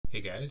Hey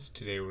guys,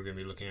 today we're going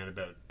to be looking at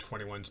about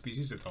 21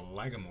 species of the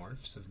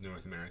Lagomorphs of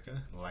North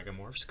America.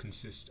 Lagomorphs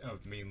consist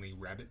of mainly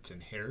rabbits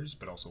and hares,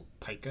 but also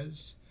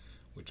pikas,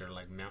 which are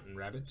like mountain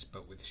rabbits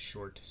but with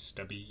short,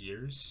 stubby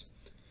ears.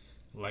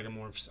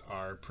 Lagomorphs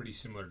are pretty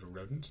similar to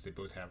rodents. They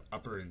both have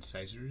upper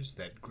incisors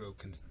that grow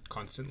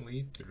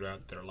constantly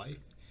throughout their life,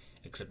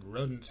 except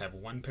rodents have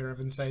one pair of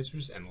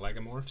incisors and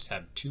Lagomorphs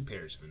have two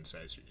pairs of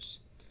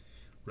incisors.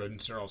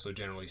 Rodents are also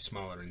generally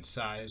smaller in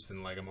size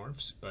than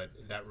lagomorphs, but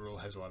that rule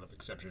has a lot of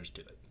exceptions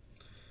to it.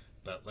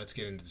 But let's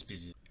get into the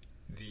species.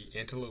 The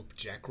antelope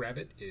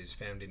jackrabbit is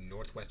found in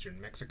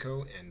northwestern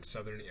Mexico and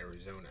southern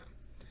Arizona.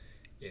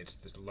 It's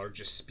the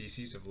largest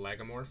species of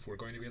lagomorph we're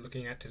going to be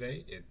looking at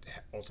today. It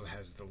also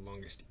has the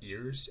longest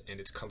ears, and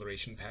its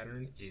coloration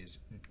pattern is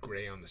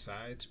gray on the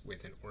sides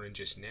with an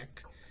orangish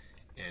neck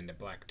and a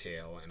black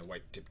tail and a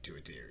white tip to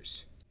its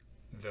ears.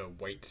 The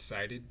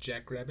white-sided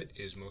jackrabbit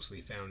is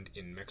mostly found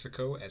in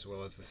Mexico as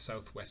well as the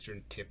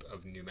southwestern tip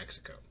of New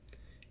Mexico.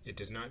 It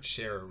does not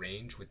share a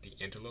range with the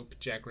antelope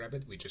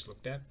jackrabbit we just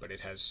looked at, but it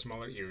has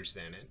smaller ears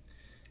than it,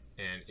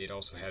 and it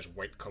also has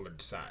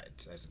white-colored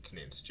sides, as its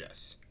name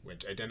suggests,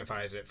 which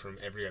identifies it from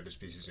every other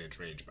species in its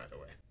range, by the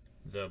way.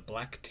 The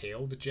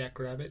black-tailed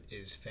jackrabbit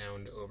is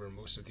found over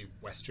most of the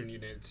western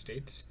United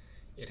States.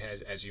 It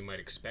has, as you might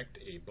expect,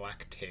 a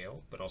black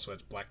tail, but also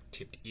has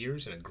black-tipped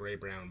ears and a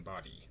gray-brown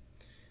body.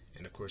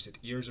 And of course its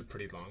ears are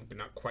pretty long, but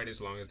not quite as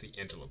long as the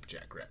antelope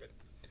jackrabbit.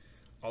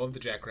 All of the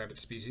jackrabbit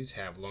species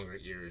have longer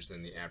ears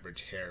than the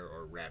average hare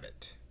or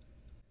rabbit.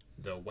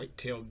 The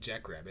white-tailed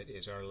jackrabbit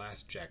is our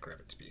last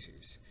jackrabbit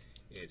species.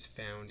 It's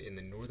found in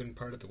the northern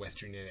part of the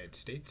western United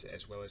States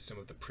as well as some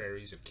of the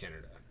prairies of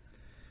Canada.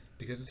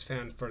 Because it's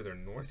found further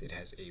north, it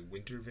has a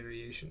winter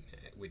variation,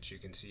 which you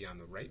can see on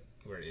the right,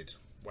 where it's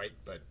white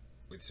but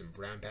with some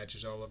brown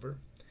patches all over.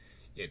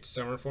 Its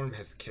summer form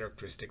has the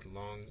characteristic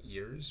long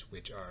ears,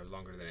 which are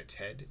longer than its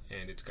head,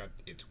 and it's got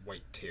its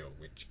white tail,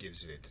 which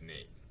gives it its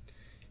name,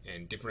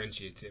 and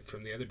differentiates it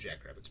from the other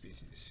jackrabbit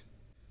species.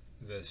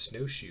 The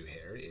snowshoe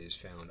hare is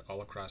found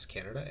all across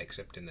Canada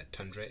except in the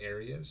tundra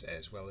areas,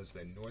 as well as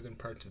the northern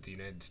parts of the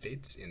United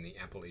States in the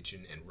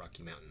Appalachian and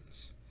Rocky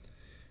Mountains,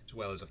 as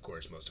well as, of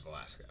course, most of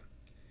Alaska.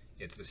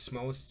 It's the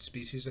smallest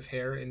species of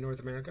hare in North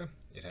America.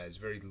 It has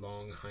very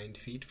long hind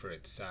feet for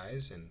its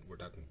size, and we're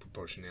talking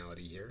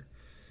proportionality here.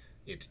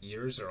 Its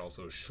ears are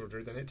also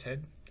shorter than its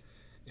head,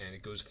 and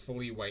it goes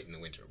fully white in the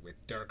winter,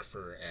 with dark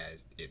fur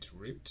as its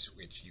roots,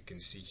 which you can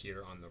see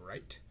here on the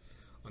right.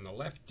 On the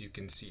left, you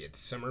can see its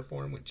summer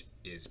form, which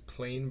is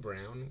plain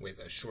brown with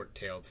a short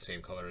tail the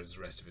same color as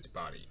the rest of its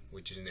body,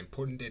 which is an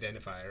important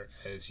identifier,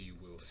 as you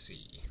will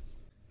see.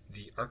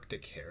 The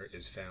Arctic hare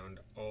is found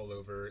all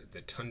over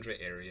the tundra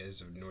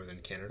areas of northern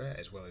Canada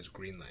as well as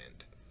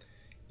Greenland.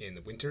 In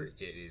the winter,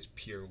 it is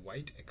pure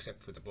white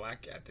except for the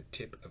black at the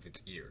tip of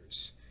its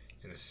ears.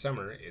 In the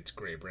summer, it's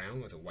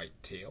gray-brown with a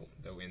white tail,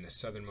 though in the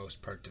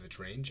southernmost parts of its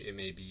range, it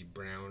may be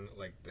brown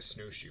like the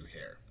snowshoe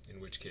hare, in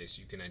which case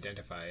you can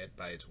identify it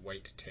by its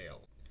white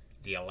tail.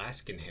 The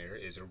Alaskan hare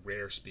is a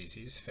rare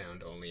species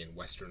found only in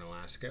western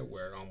Alaska,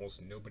 where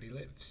almost nobody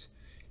lives.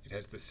 It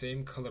has the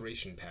same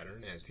coloration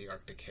pattern as the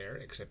Arctic hare,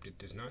 except it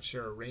does not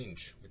share a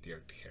range with the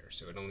Arctic hare,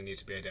 so it only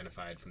needs to be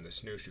identified from the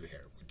snowshoe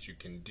hare, which you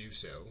can do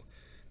so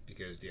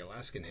because the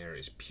Alaskan hare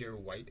is pure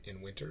white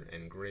in winter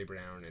and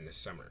gray-brown in the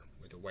summer,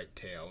 with a white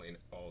tail in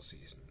all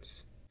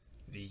seasons.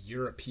 The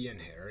European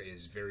hare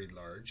is very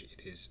large.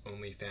 It is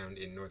only found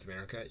in North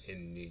America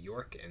in New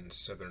York and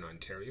southern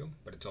Ontario,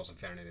 but it's also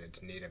found in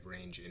its native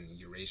range in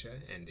Eurasia,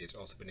 and it's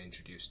also been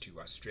introduced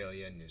to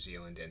Australia, New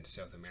Zealand, and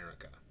South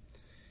America.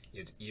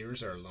 Its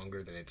ears are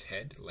longer than its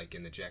head, like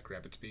in the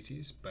jackrabbit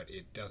species, but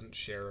it doesn't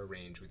share a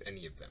range with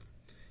any of them.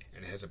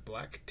 And it has a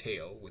black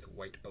tail with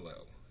white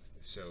below,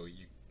 so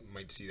you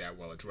might see that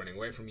while it's running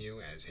away from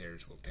you, as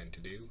hares will tend to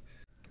do.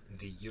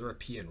 The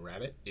European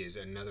rabbit is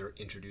another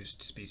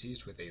introduced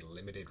species with a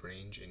limited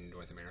range in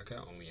North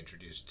America, only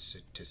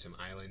introduced to some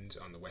islands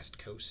on the west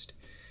coast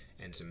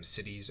and some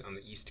cities on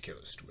the east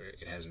coast, where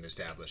it hasn't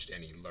established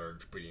any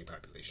large breeding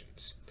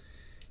populations.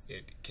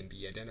 It can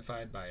be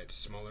identified by its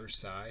smaller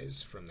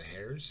size from the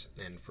hares,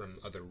 and from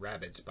other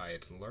rabbits by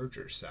its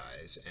larger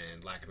size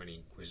and lack of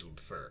any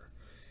grizzled fur.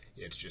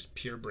 It's just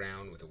pure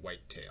brown with a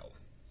white tail.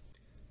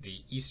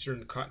 The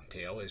eastern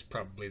cottontail is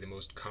probably the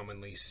most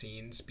commonly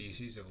seen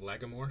species of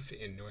lagomorph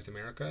in North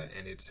America,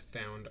 and it's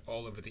found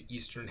all over the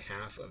eastern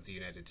half of the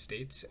United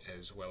States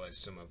as well as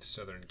some of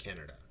southern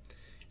Canada,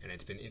 and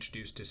it's been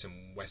introduced to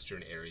some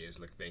western areas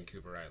like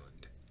Vancouver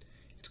Island.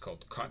 It's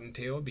called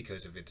cottontail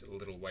because of its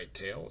little white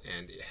tail,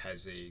 and it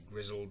has a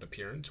grizzled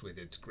appearance with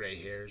its gray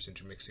hairs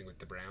intermixing with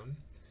the brown.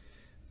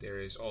 There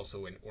is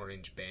also an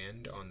orange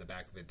band on the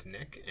back of its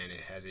neck, and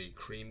it has a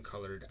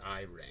cream-colored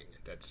eye ring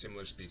that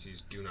similar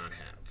species do not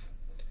have.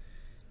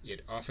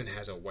 It often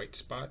has a white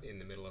spot in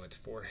the middle of its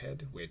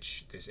forehead,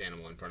 which this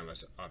animal in front of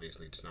us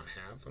obviously does not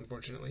have,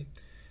 unfortunately,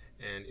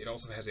 and it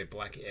also has a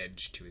black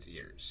edge to its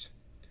ears.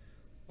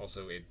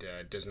 Also, it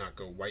does not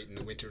go white in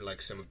the winter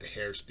like some of the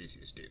hare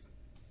species do.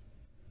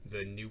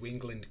 The New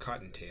England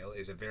cottontail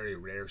is a very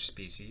rare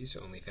species,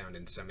 only found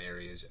in some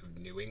areas of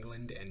New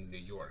England and New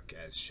York,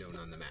 as shown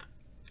on the map.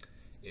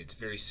 It's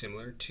very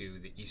similar to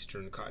the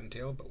eastern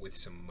cottontail, but with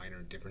some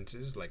minor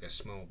differences, like a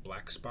small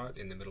black spot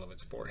in the middle of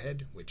its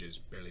forehead, which is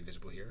barely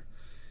visible here.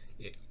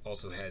 It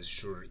also has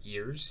shorter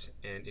ears,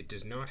 and it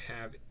does not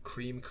have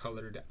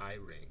cream-colored eye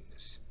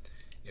rings.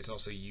 It's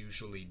also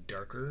usually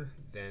darker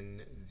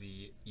than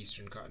the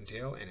eastern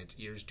cottontail, and its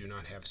ears do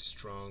not have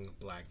strong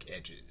black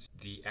edges.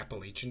 The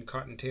Appalachian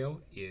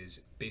cottontail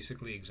is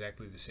basically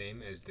exactly the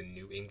same as the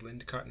New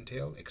England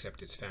cottontail,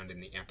 except it's found in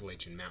the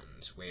Appalachian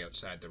Mountains, way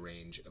outside the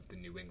range of the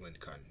New England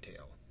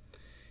cottontail.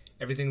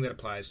 Everything that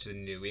applies to the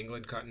New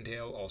England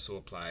cottontail also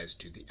applies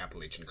to the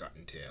Appalachian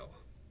cottontail.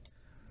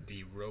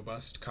 The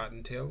robust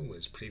cottontail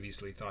was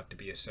previously thought to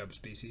be a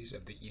subspecies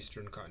of the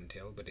eastern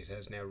cottontail, but it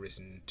has now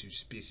risen to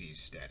species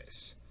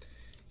status.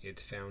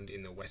 It's found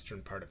in the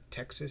western part of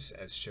Texas,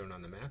 as shown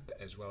on the map,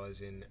 as well as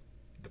in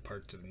the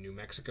parts of New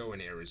Mexico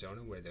and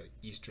Arizona where the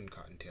eastern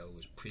cottontail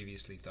was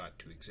previously thought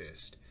to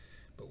exist,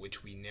 but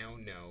which we now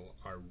know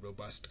are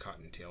robust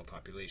cottontail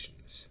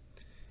populations.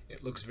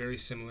 It looks very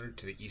similar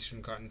to the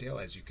eastern cottontail,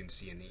 as you can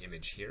see in the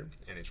image here,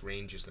 and its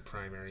range is the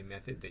primary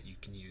method that you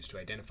can use to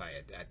identify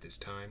it at this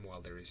time,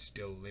 while there is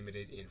still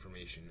limited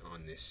information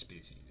on this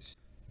species.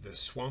 The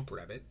swamp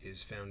rabbit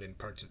is found in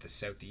parts of the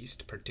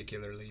southeast,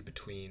 particularly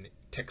between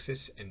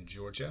Texas and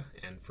Georgia,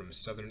 and from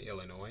southern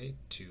Illinois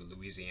to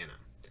Louisiana.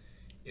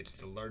 It's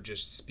the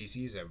largest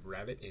species of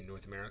rabbit in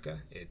North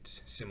America.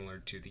 It's similar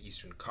to the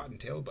eastern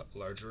cottontail, but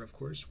larger, of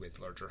course, with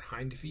larger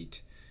hind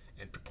feet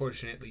and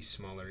proportionately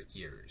smaller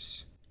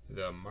ears.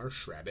 The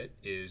marsh rabbit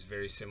is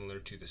very similar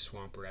to the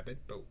swamp rabbit,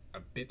 but a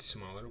bit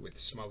smaller with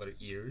smaller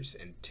ears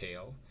and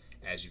tail,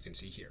 as you can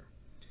see here.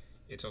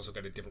 It's also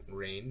got a different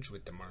range,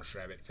 with the marsh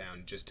rabbit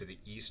found just to the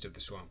east of the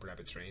swamp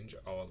rabbit's range,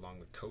 all along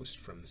the coast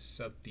from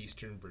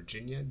southeastern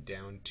Virginia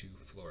down to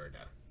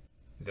Florida.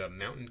 The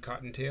mountain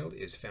cottontail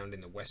is found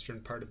in the western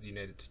part of the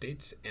United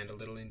States and a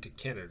little into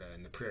Canada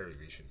in the prairie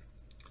region.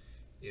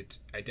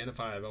 It's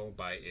identifiable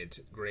by its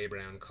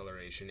gray-brown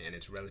coloration and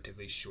its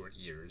relatively short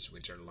ears,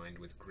 which are lined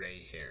with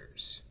gray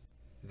hairs.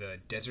 The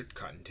desert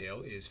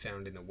cottontail is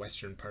found in the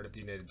western part of the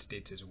United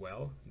States as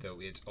well, though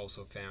it's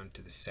also found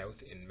to the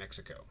south in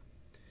Mexico.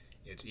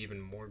 It's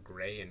even more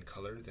gray in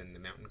color than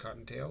the mountain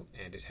cottontail,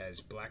 and it has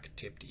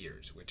black-tipped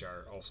ears, which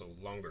are also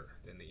longer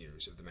than the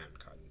ears of the mountain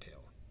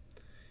cottontail.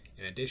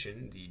 In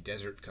addition, the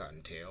desert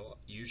cottontail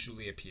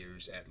usually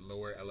appears at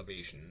lower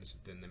elevations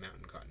than the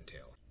mountain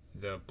cottontail.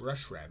 The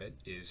brush rabbit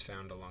is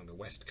found along the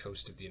west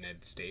coast of the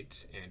United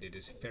States, and it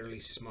is fairly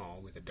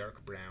small with a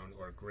dark brown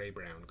or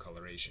gray-brown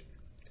coloration.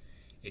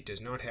 It does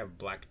not have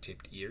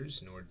black-tipped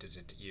ears, nor does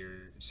its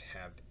ears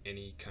have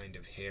any kind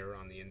of hair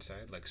on the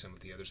inside like some of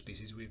the other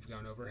species we've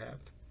gone over have.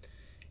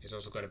 It's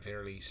also got a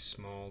fairly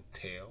small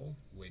tail,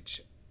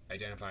 which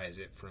identifies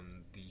it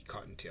from the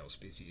cottontail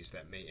species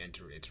that may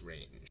enter its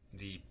range.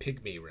 The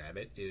pygmy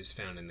rabbit is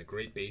found in the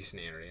Great Basin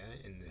area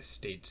in the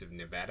states of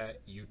Nevada,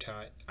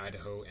 Utah,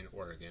 Idaho, and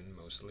Oregon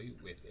mostly,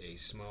 with a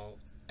small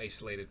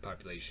isolated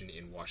population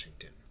in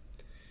Washington.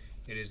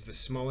 It is the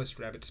smallest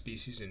rabbit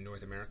species in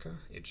North America.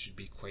 It should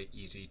be quite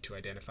easy to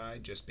identify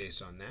just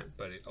based on that,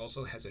 but it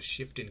also has a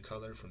shift in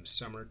color from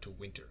summer to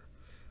winter,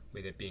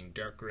 with it being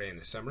dark gray in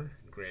the summer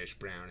and grayish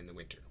brown in the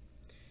winter.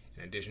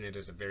 In addition, it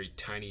has a very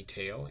tiny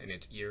tail, and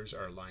its ears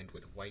are lined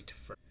with white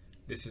fur.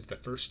 This is the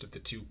first of the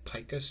two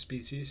pika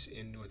species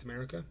in North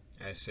America.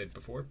 As said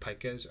before,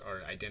 pikas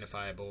are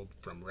identifiable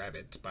from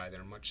rabbits by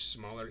their much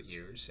smaller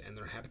ears and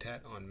their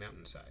habitat on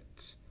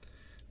mountainsides.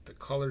 The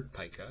collared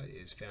pika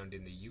is found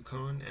in the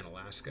Yukon and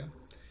Alaska.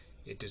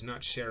 It does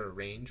not share a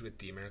range with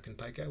the American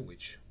pika,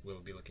 which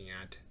we'll be looking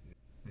at.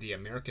 The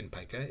American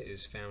pika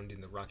is found in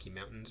the Rocky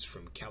Mountains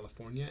from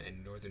California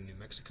and northern New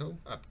Mexico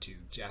up to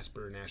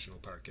Jasper National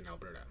Park in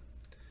Alberta.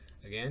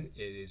 Again,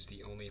 it is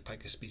the only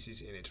pika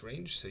species in its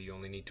range, so you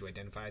only need to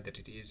identify that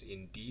it is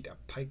indeed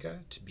a pika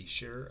to be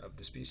sure of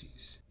the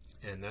species.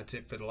 And that's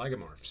it for the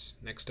Lagomorphs.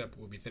 Next up,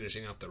 we'll be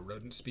finishing off the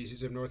rodent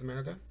species of North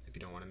America. If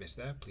you don't want to miss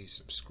that, please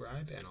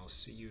subscribe, and I'll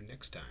see you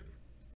next time.